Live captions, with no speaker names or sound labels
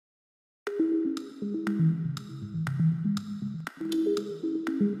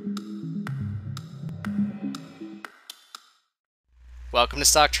Welcome to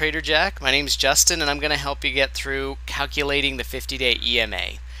Stock Trader Jack. My name is Justin and I'm going to help you get through calculating the 50-day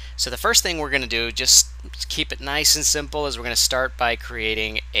EMA. So the first thing we're going to do, just keep it nice and simple, is we're going to start by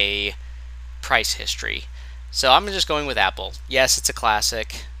creating a price history. So I'm just going with Apple. Yes, it's a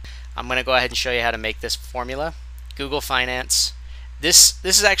classic. I'm going to go ahead and show you how to make this formula. Google Finance. This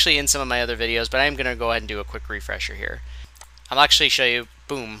is actually in some of my other videos, but I'm going to go ahead and do a quick refresher here. I'll actually show you,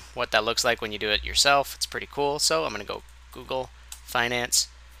 boom, what that looks like when you do it yourself. It's pretty cool. So I'm going to go Google Finance.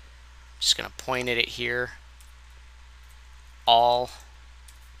 Just going to point at it here. All,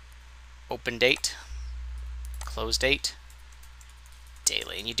 open date, close date,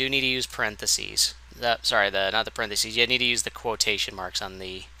 daily. And you do need to use parentheses. Not the parentheses. You need to use the quotation marks on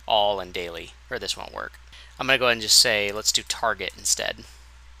the all and daily, or this won't work. I'm going to go ahead and just say, let's do target instead.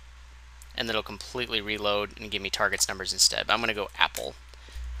 And then it'll completely reload and give me targets numbers instead. But I'm going to go Apple.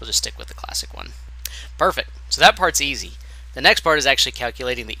 We'll just stick with the classic one. Perfect. So that part's easy. The next part is actually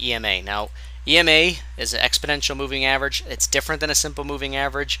calculating the EMA. Now, EMA is an exponential moving average. It's different than a simple moving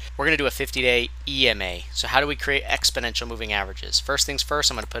average. We're going to do a 50-day EMA. So how do we create exponential moving averages? First things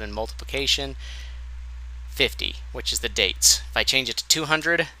first, I'm going to put in multiplication 50, which is the dates. If I change it to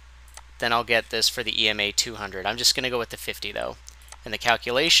 200, then I'll get this for the EMA 200. I'm just going to go with the 50 though. And the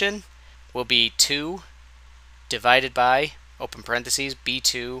calculation will be 2 divided by, open parentheses,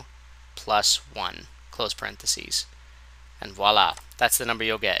 B2 plus 1, close parentheses. And voila, that's the number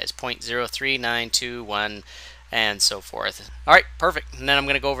you'll get, is 0.03921 and so forth. Alright, perfect. And then I'm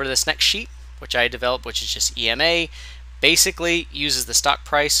going to go over to this next sheet, which I developed, which is just EMA. Basically uses the stock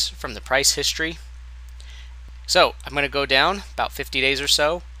price from the price history. So I'm going to go down about 50 days or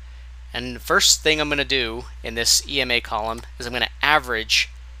so. And the first thing I'm going to do in this EMA column is I'm going to average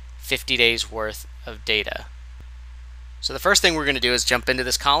 50 days worth of data. So the first thing we're going to do is jump into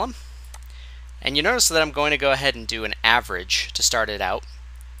this column. And you notice that I'm going to go ahead and do an average to start it out.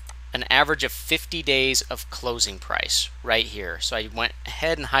 An average of 50 days of closing price right here. So I went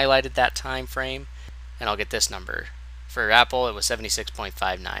ahead and highlighted that time frame, and I'll get this number. For Apple, it was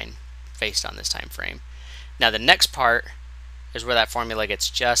 76.59 based on this time frame. Now the next part is where that formula gets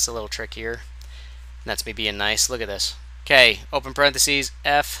just a little trickier. And that's me being nice. Look at this. Okay, open parentheses,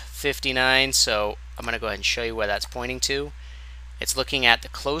 F59. So I'm going to go ahead and show you where that's pointing to. It's looking at the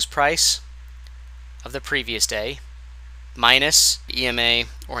close price of the previous day minus EMA,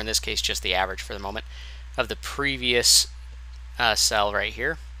 or in this case just the average for the moment, of the previous cell right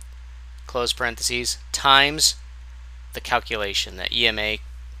here, close parentheses, times the calculation, the EMA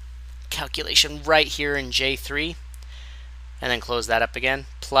calculation right here in J3, and then close that up again,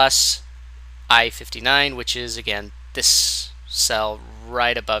 plus I59, which is again this cell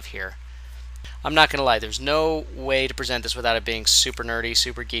right above here. I'm not going to lie, there's no way to present this without it being super nerdy,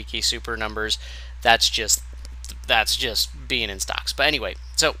 super geeky, super numbers. That's just being in stocks. But anyway,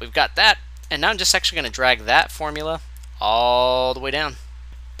 so we've got that, and now I'm just actually going to drag that formula all the way down.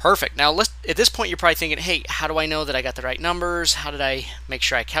 Perfect. Now at this point you're probably thinking, hey, how do I know that I got the right numbers? How did I make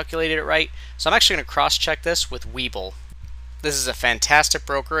sure I calculated it right? So I'm actually going to cross-check this with Webull. This is a fantastic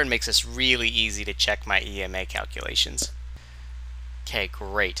broker and makes this really easy to check my EMA calculations. Okay,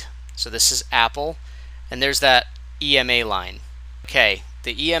 great. So this is Apple, and there's that EMA line. Okay,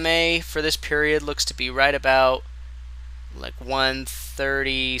 the EMA for this period looks to be right about like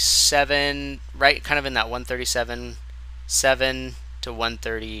 137, right, kind of in that 137.7 to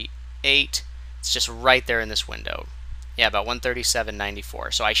 138. It's just right there in this window. Yeah, about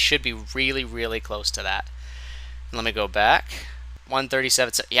 137.94. So I should be really, really close to that. And let me go back.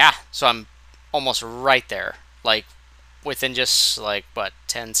 137. Yeah, so I'm almost right there. Like within just like what,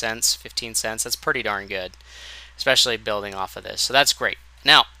 10 cents, 15 cents. That's pretty darn good, especially building off of this. So that's great.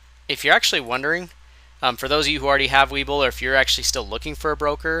 Now, if you're actually wondering, for those of you who already have Webull, or if you're actually still looking for a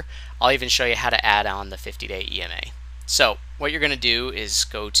broker, I'll even show you how to add on the 50-day EMA. So what you're going to do is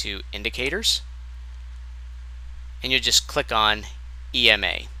go to Indicators, and you just click on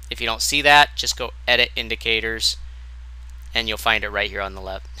EMA. If you don't see that, just go Edit Indicators, and you'll find it right here on the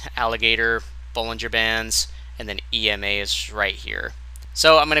left. Alligator, Bollinger Bands, and then EMA is right here.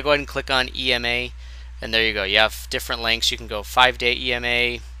 So I'm going to go ahead and click on EMA, and there you go. You have different lengths. You can go 5-day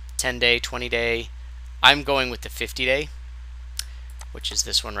EMA, 10-day, 20-day. I'm going with the 50-day, which is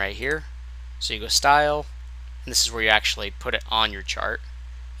this one right here. So you go Style, and this is where you actually put it on your chart.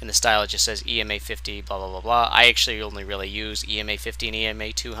 In the style, it just says EMA 50, blah, blah, blah, blah. I actually only really use EMA 50 and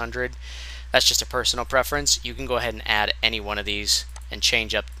EMA 200. That's just a personal preference. You can go ahead and add any one of these and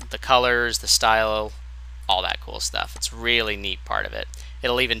change up the colors, the style, all that cool stuff. It's a really neat part of it.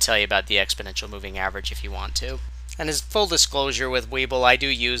 It'll even tell you about the exponential moving average if you want to. And as full disclosure with Webull, I do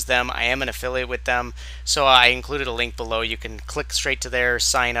use them. I am an affiliate with them, so I included a link below. You can click straight to there,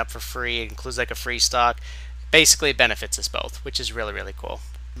 sign up for free. It includes like a free stock. Basically, it benefits us both, which is really, really cool.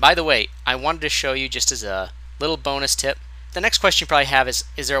 By the way, I wanted to show you just as a little bonus tip. The next question you probably have is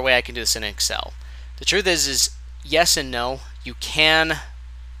there a way I can do this in Excel? The truth is yes and no. You can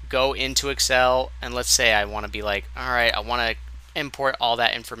go into Excel and let's say I want to be like, all right, I want to import all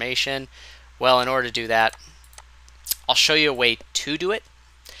that information. Well, in order to do that, I'll show you a way to do it,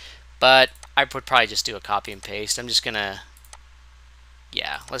 but I would probably just do a copy and paste. I'm just gonna,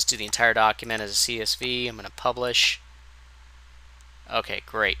 let's do the entire document as a CSV. I'm gonna publish. Okay,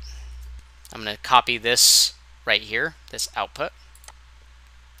 great. I'm gonna copy this right here, this output.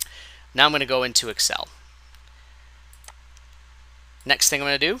 Now I'm gonna go into Excel. Next thing I'm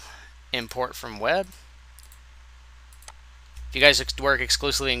gonna do, import from web. If you guys work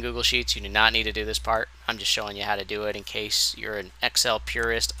exclusively in Google Sheets, you do not need to do this part. I'm just showing you how to do it in case you're an Excel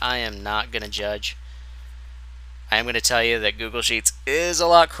purist. I am not going to judge. I am going to tell you that Google Sheets is a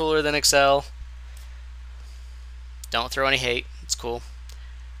lot cooler than Excel. Don't throw any hate. It's cool.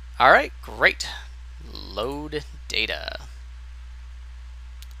 All right, great. Load data.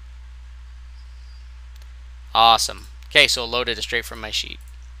 Awesome. Okay, so it loaded it straight from my sheet.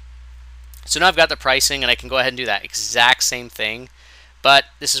 So now I've got the pricing and I can go ahead and do that exact same thing, but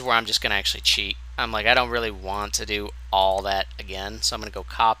this is where I'm just going to actually cheat. I'm like, I don't really want to do all that again, so I'm going to go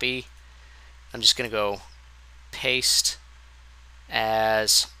copy. I'm just going to go paste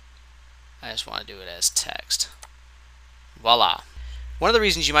as, I just want to do it as text. Voila. One of the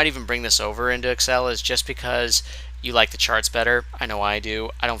reasons you might even bring this over into Excel is just because you like the charts better. I know I do.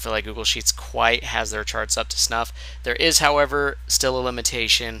 I don't feel like Google Sheets quite has their charts up to snuff. There is, however, still a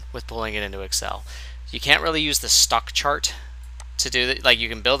limitation with pulling it into Excel. You can't really use the stock chart to do that. Like you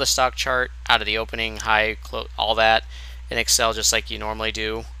can build a stock chart out of the opening, high, close, all that in Excel just like you normally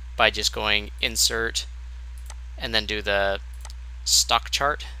do by just going insert and then do the stock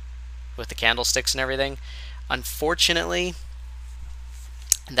chart with the candlesticks and everything. Unfortunately,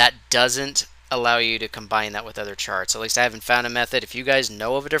 that doesn't allow you to combine that with other charts. At least I haven't found a method. If you guys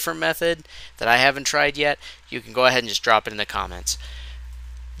know of a different method that I haven't tried yet, you can go ahead and just drop it in the comments.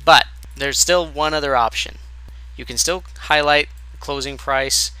 But there's still one other option. You can still highlight the closing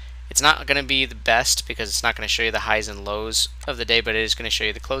price. It's not going to be the best because it's not going to show you the highs and lows of the day, but it is going to show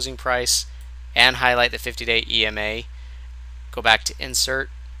you the closing price and highlight the 50-day EMA. Go back to insert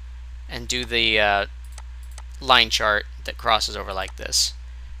and do the line chart that crosses over like this.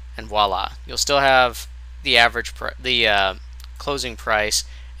 And voila, you'll still have the average, closing price,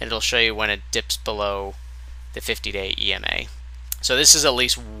 and it'll show you when it dips below the 50-day EMA. So this is at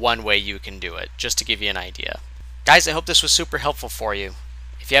least one way you can do it, just to give you an idea. Guys, I hope this was super helpful for you.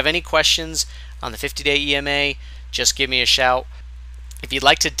 If you have any questions on the 50-day EMA, just give me a shout. If you'd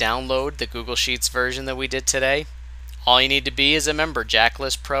like to download the Google Sheets version that we did today, all you need to be is a member,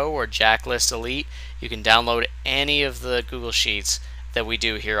 Jacklist Pro or Jacklist Elite. You can download any of the Google Sheets that we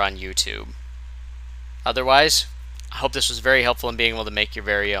do here on YouTube. Otherwise, I hope this was very helpful in being able to make your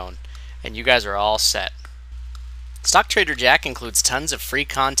very own. And you guys are all set. Stock Trader Jack includes tons of free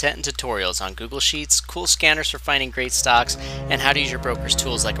content and tutorials on Google Sheets, cool scanners for finding great stocks, and how to use your broker's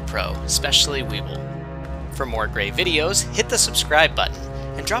tools like a pro, especially Webull. For more great videos, hit the subscribe button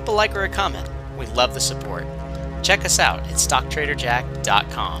and drop a like or a comment. We love the support. Check us out at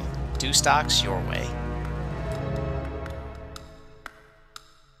stocktraderjack.com. Do stocks your way.